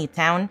if there's any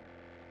town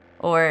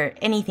or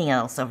anything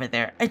else over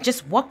there.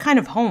 Just what kind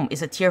of home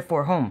is a tier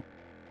 4 home?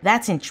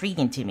 That's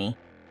intriguing to me.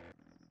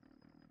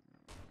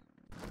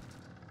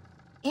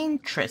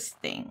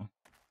 Interesting.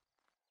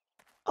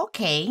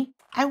 Okay,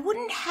 I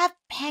wouldn't have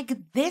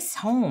pegged this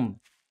home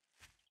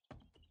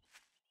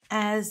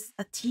as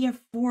a tier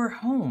 4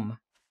 home.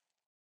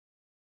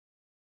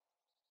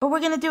 But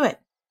we're gonna do it.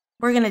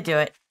 We're gonna do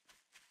it.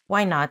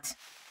 Why not?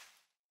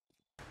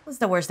 What's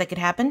the worst that could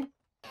happen?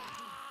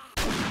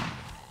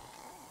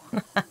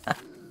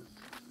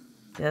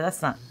 Yeah,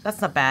 that's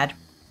not bad.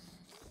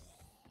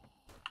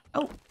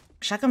 Oh,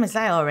 shotgun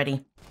missile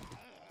already.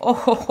 Oh,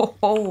 ho, ho,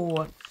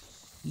 ho.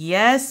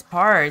 Yes,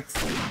 parts.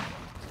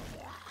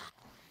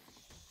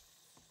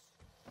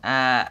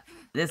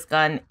 This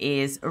gun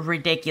is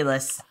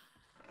ridiculous.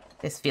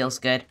 This feels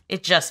good.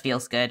 It just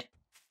feels good.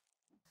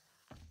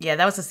 Yeah,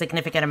 that was a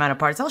significant amount of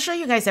parts. I'll show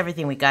you guys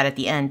everything we got at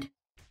the end.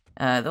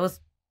 Those...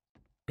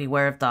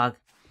 Beware of dog.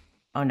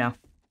 Oh no.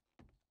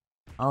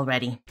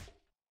 Already.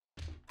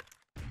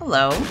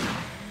 Hello.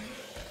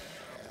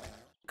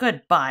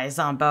 Goodbye,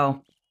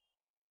 Zombo.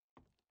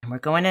 And we're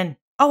going in.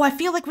 Oh, I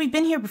feel like we've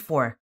been here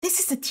before. This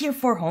is a tier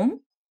 4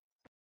 home?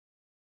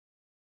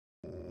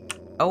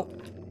 Oh.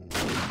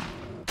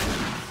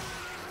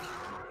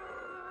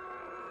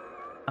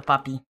 a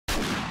puppy.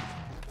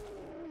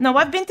 No,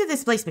 I've been to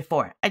this place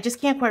before. I just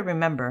can't quite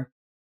remember.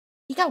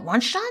 He got one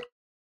shot?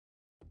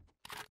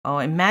 Oh,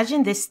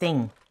 imagine this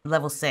thing,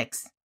 level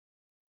 6.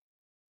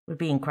 Would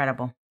be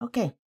incredible.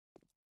 Okay.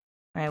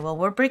 Alright, well,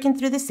 we're breaking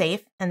through the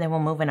safe, and then we're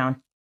moving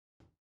on.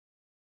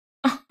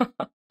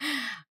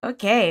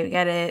 Okay, we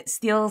got a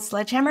steel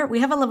sledgehammer.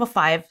 We have a level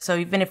 5, so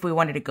even if we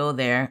wanted to go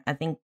there, I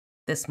think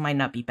this might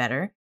not be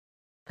better.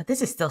 But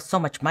this is still so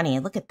much money.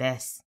 Look at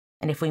this.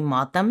 And if we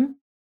mod them...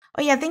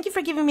 Oh yeah, thank you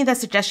for giving me that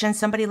suggestion.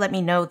 Somebody let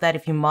me know that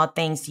if you mod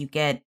things, you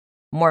get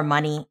more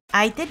money.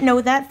 I did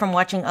know that from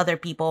watching other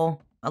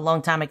people a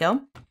long time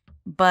ago.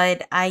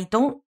 But I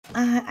don't...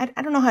 I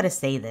don't know how to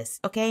say this,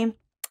 okay?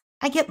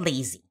 I get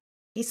lazy.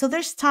 Okay, so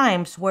there's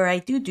times where I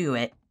do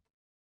it.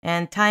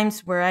 And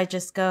times where I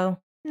just go,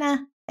 nah,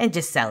 and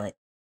just sell it.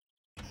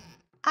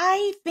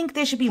 I think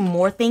there should be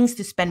more things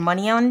to spend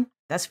money on,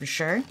 that's for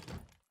sure.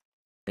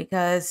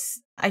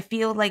 Because I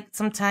feel like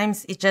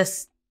sometimes it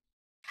just...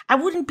 I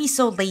wouldn't be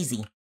so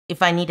lazy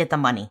if I needed the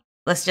money.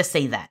 Let's just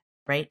say that,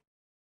 right?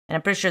 And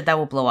I'm pretty sure that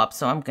will blow up,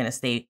 so I'm gonna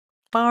stay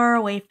far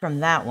away from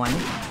that one.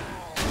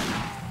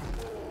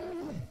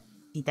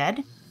 He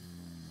dead?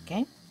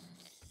 Okay.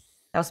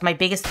 That was my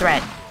biggest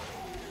threat.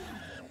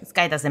 This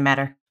guy doesn't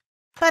matter.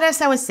 But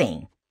as I was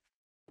saying,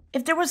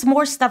 if there was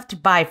more stuff to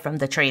buy from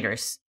the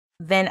traders,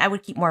 then I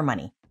would keep more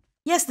money.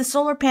 Yes, the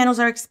solar panels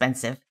are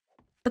expensive,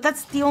 but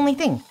that's the only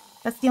thing.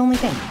 That's the only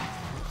thing.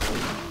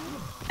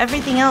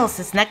 Everything else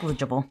is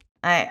negligible.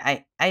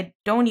 I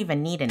don't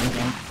even need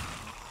anything.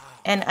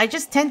 And I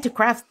just tend to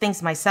craft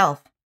things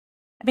myself.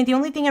 I mean, the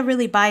only thing I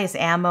really buy is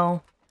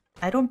ammo.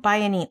 I don't buy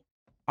any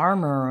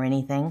armor or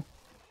anything.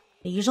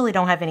 I usually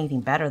don't have anything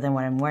better than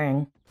what I'm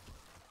wearing.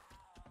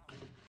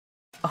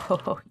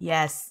 Oh,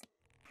 yes.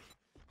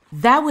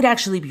 That would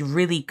actually be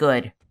really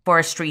good for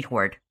a street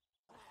horde.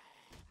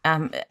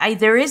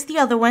 There is the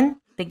other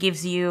one that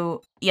gives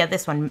you... Yeah,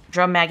 this one,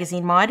 drum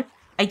magazine mod.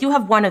 I do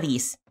have one of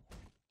these.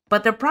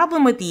 But the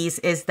problem with these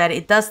is that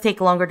it does take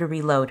longer to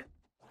reload.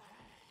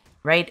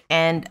 Right?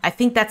 And I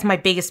think that's my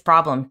biggest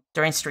problem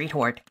during street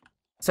horde.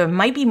 So it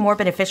might be more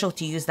beneficial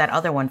to use that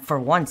other one for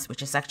once,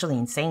 which is actually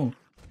insane.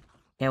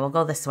 Okay, we'll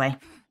go this way.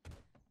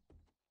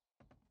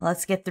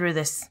 Let's get through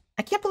this.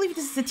 I can't believe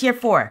this is a tier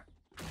 4.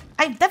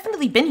 I've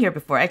definitely been here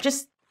before. I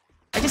just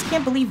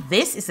can't believe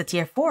this is a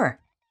tier 4.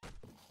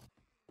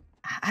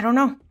 I don't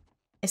know.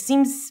 It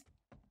seems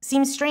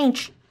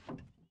strange.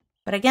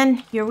 But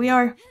again, here we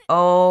are.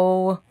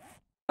 Oh.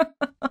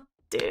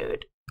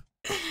 Dude.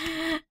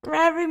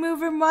 Rat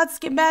remover mod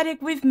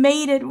schematic. We've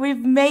made it.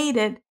 We've made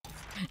it.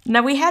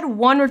 Now, we had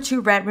 1 or 2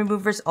 rat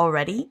removers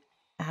already.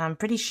 I'm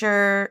pretty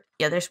sure...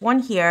 Yeah, there's one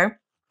here.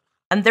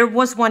 And there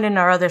was one in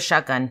our other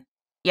shotgun.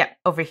 Yeah,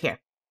 over here.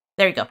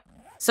 There you go.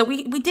 So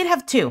we did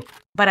have 2.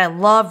 But I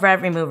love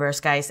rat removers,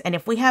 guys. And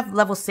if we have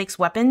level 6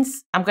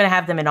 weapons, I'm going to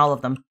have them in all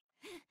of them.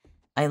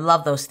 I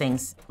love those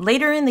things.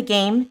 Later in the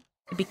game,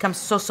 it becomes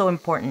so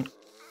important.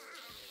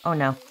 Oh,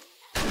 no.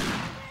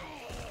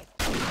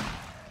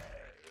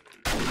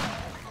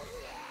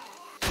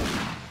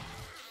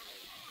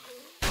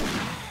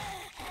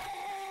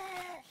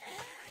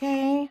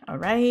 Okay,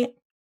 alright.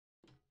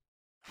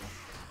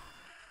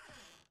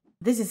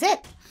 This is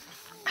it.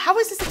 How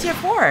is this a tier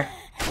 4?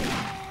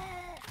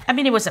 I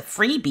mean, it was a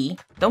freebie.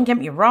 Don't get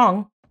me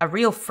wrong. A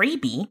real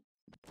freebie.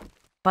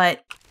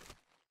 But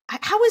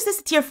how is this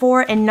a tier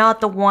 4 and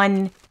not the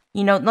one,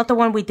 you know, not the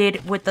one we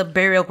did with the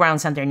burial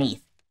grounds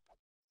underneath?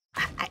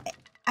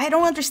 I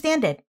don't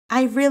understand it.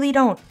 I really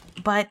don't.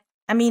 But,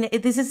 I mean,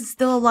 this is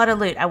still a lot of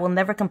loot. I will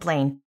never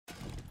complain.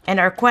 And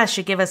our quest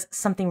should give us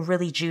something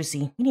really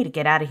juicy. We need to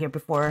get out of here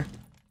before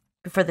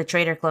the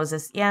trader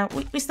closes. Yeah,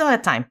 we still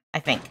have time, I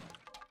think.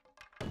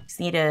 Just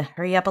need to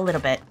hurry up a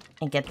little bit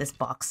and get this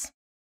box.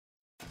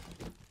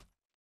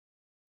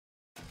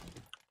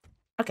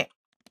 Okay.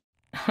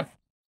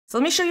 So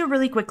let me show you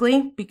really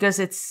quickly, because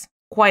it's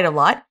quite a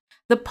lot.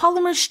 The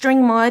polymer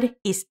string mod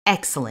is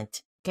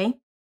excellent, okay?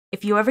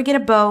 If you ever get a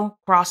bow,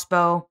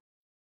 crossbow,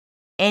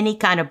 any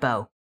kind of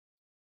bow,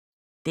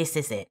 this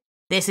is it.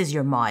 This is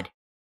your mod.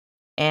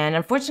 And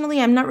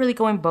unfortunately, I'm not really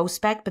going bow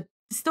spec, but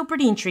it's still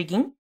pretty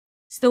intriguing.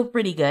 Still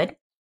pretty good.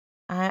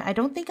 I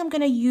don't think I'm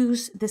going to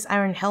use this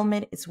iron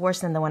helmet. It's worse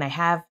than the one I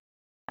have.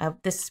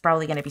 This is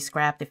probably going to be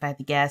scrapped if I had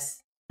to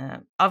guess.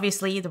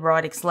 Obviously, the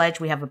robotic sledge,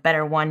 we have a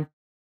better one.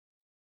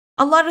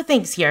 A lot of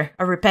things here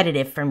are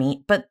repetitive for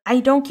me, but I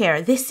don't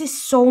care. This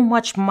is so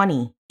much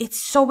money. It's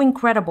so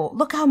incredible.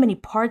 Look how many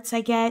parts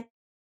I get.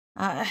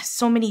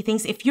 So many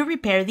things. If you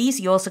repair these,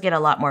 you also get a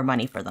lot more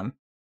money for them.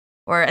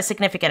 Or a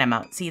significant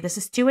amount. See, this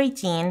is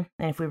 218,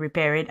 and if we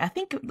repair it, I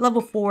think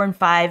level 4 and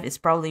 5 is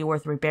probably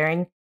worth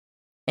repairing.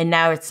 And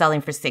now it's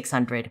selling for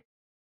 600.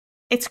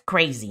 It's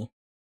crazy.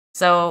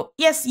 So,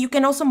 yes, you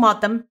can also mod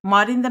them.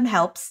 Modding them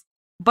helps,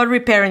 but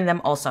repairing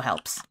them also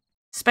helps.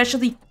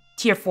 Especially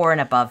tier 4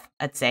 and above,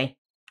 I'd say.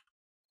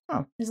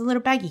 Oh, there's a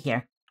little baggie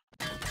here.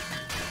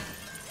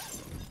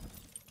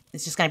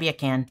 It's just gonna be a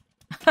can.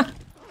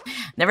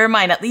 Never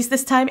mind, at least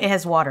this time it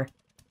has water.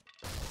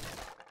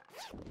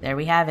 There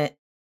we have it.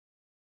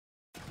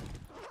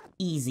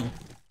 Easy.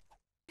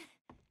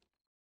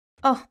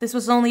 Oh, this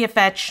was only a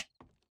fetch.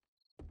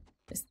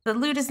 The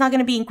loot is not going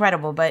to be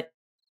incredible, but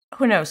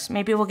who knows?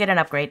 Maybe we'll get an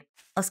upgrade.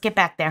 Let's get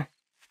back there.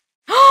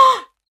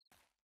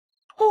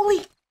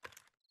 Holy!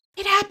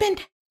 It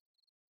happened!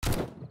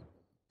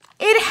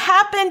 It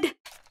happened!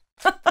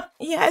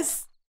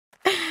 Yes!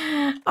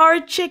 Our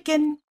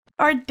chicken.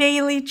 Our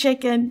daily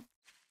chicken.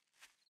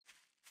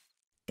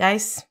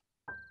 Guys,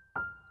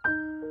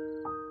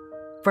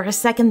 for a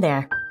second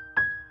there,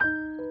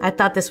 I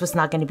thought this was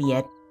not going to be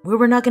it. We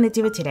were not going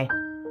to do it today.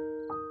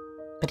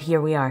 But here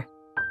we are,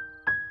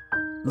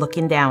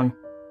 looking down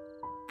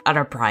at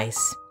our prize.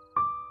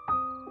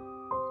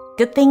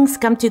 Good things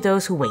come to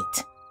those who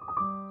wait.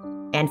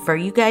 And for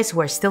you guys who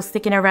are still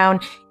sticking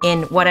around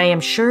in what I am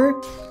sure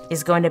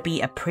is going to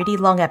be a pretty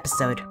long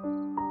episode,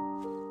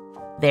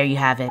 there you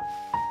have it.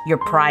 Your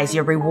prize,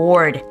 your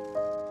reward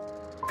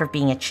for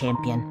being a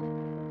champion.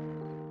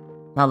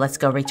 Now let's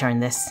go return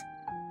this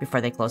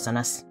before they close on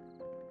us.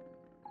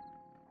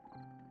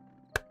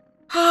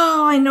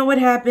 Oh, I know what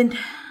happened.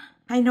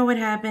 I know what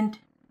happened.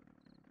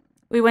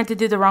 We went to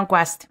do the wrong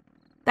quest.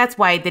 That's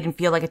why it didn't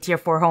feel like a tier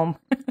 4 home.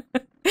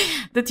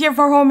 The tier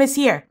 4 home is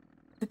here.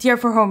 The tier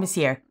 4 home is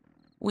here.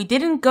 We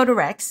didn't go to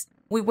Rex.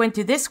 We went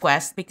to this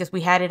quest because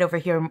we had it over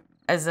here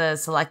as a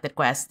selected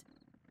quest.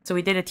 So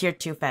we did a tier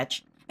 2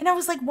 fetch. And I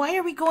was like, why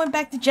are we going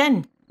back to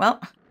Gen? Well,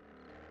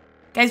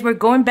 guys, we're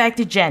going back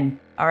to Gen,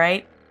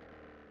 alright?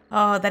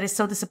 Oh, that is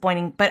so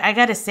disappointing. But I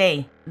gotta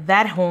say,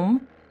 that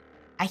home,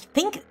 I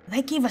think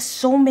that gave us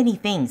so many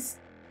things.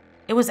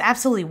 It was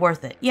absolutely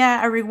worth it.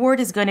 Yeah, our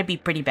reward is gonna be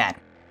pretty bad.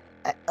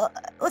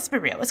 Let's be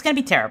real, it's gonna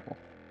be terrible.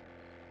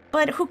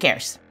 But who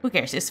cares? Who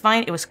cares? It's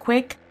fine, it was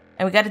quick.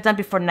 And we got it done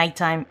before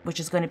nighttime, which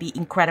is going to be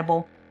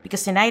incredible.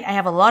 Because tonight I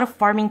have a lot of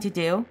farming to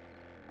do.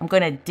 I'm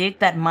going to dig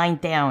that mine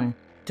down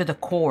to the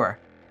core.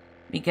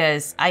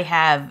 Because I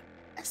have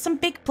some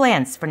big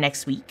plans for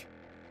next week.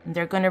 And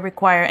they're going to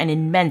require an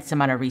immense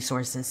amount of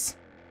resources.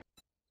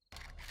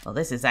 Well,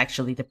 this is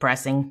actually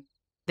depressing.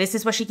 This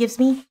is what she gives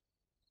me?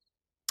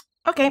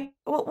 Okay,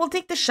 we'll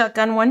take the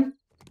shotgun one.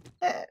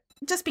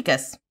 Just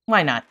because.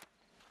 Why not?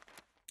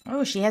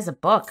 Oh, she has a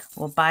book.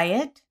 We'll buy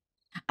it.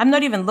 I'm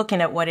not even looking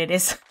at what it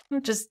is.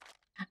 I'm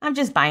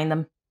just buying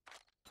them.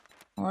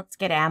 Let's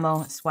get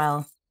ammo as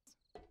well.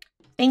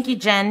 Thank you,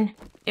 Jen.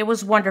 It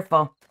was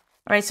wonderful.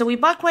 Alright, so we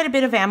bought quite a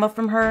bit of ammo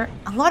from her.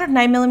 A lot of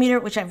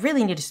 9mm, which I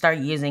really need to start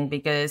using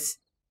because,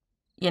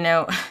 you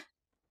know,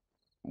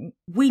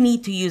 we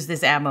need to use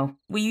this ammo.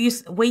 We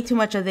use way too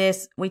much of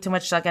this, way too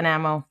much shotgun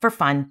ammo. For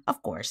fun,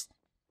 of course.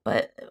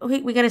 But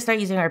we gotta start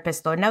using our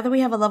pistol. Now that we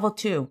have a level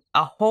 2,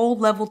 a whole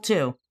level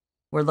 2,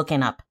 we're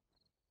looking up.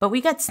 But we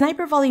got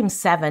Sniper Volume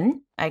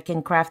 7. I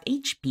can craft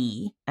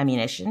HP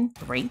ammunition.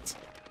 Great.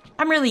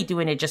 I'm really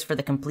doing it just for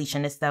the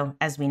completionist, though,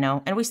 as we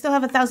know. And we still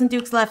have 1,000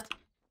 Dukes left.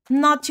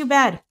 Not too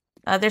bad.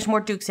 There's more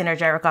Dukes in our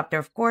gyrocopter,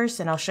 of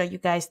course, and I'll show you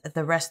guys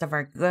the rest of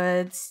our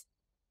goods.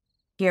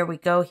 Here we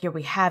go. Here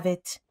we have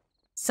it.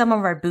 Some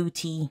of our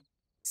booty.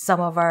 Some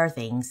of our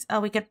things.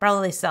 Oh, we could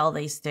probably sell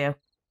these, too.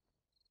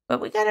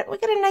 But we got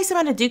a nice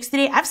amount of Dukes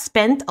today. I've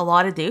spent a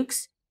lot of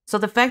Dukes. So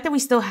the fact that we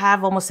still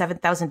have almost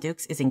 7,000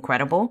 Dukes is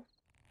incredible.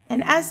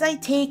 And as I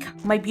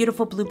take my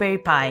beautiful blueberry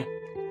pie,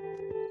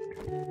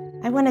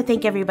 I want to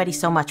thank everybody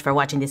so much for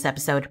watching this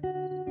episode.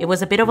 It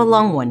was a bit of a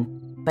long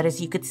one, but as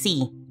you could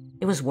see,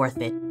 it was worth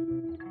it.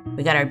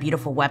 We got our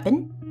beautiful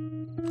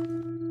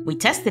weapon. We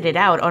tested it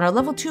out on a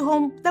level 2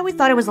 home that we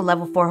thought it was a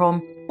level 4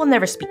 home. We'll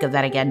never speak of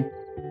that again.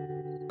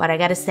 But I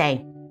gotta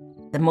say,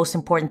 the most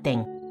important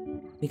thing,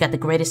 we got the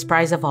greatest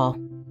prize of all,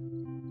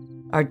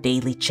 our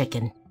daily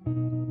chicken.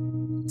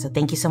 So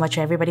thank you so much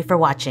everybody for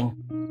watching.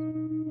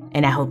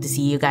 And I hope to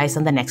see you guys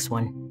on the next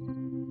one.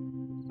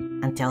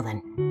 Until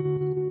then,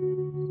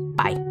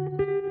 bye.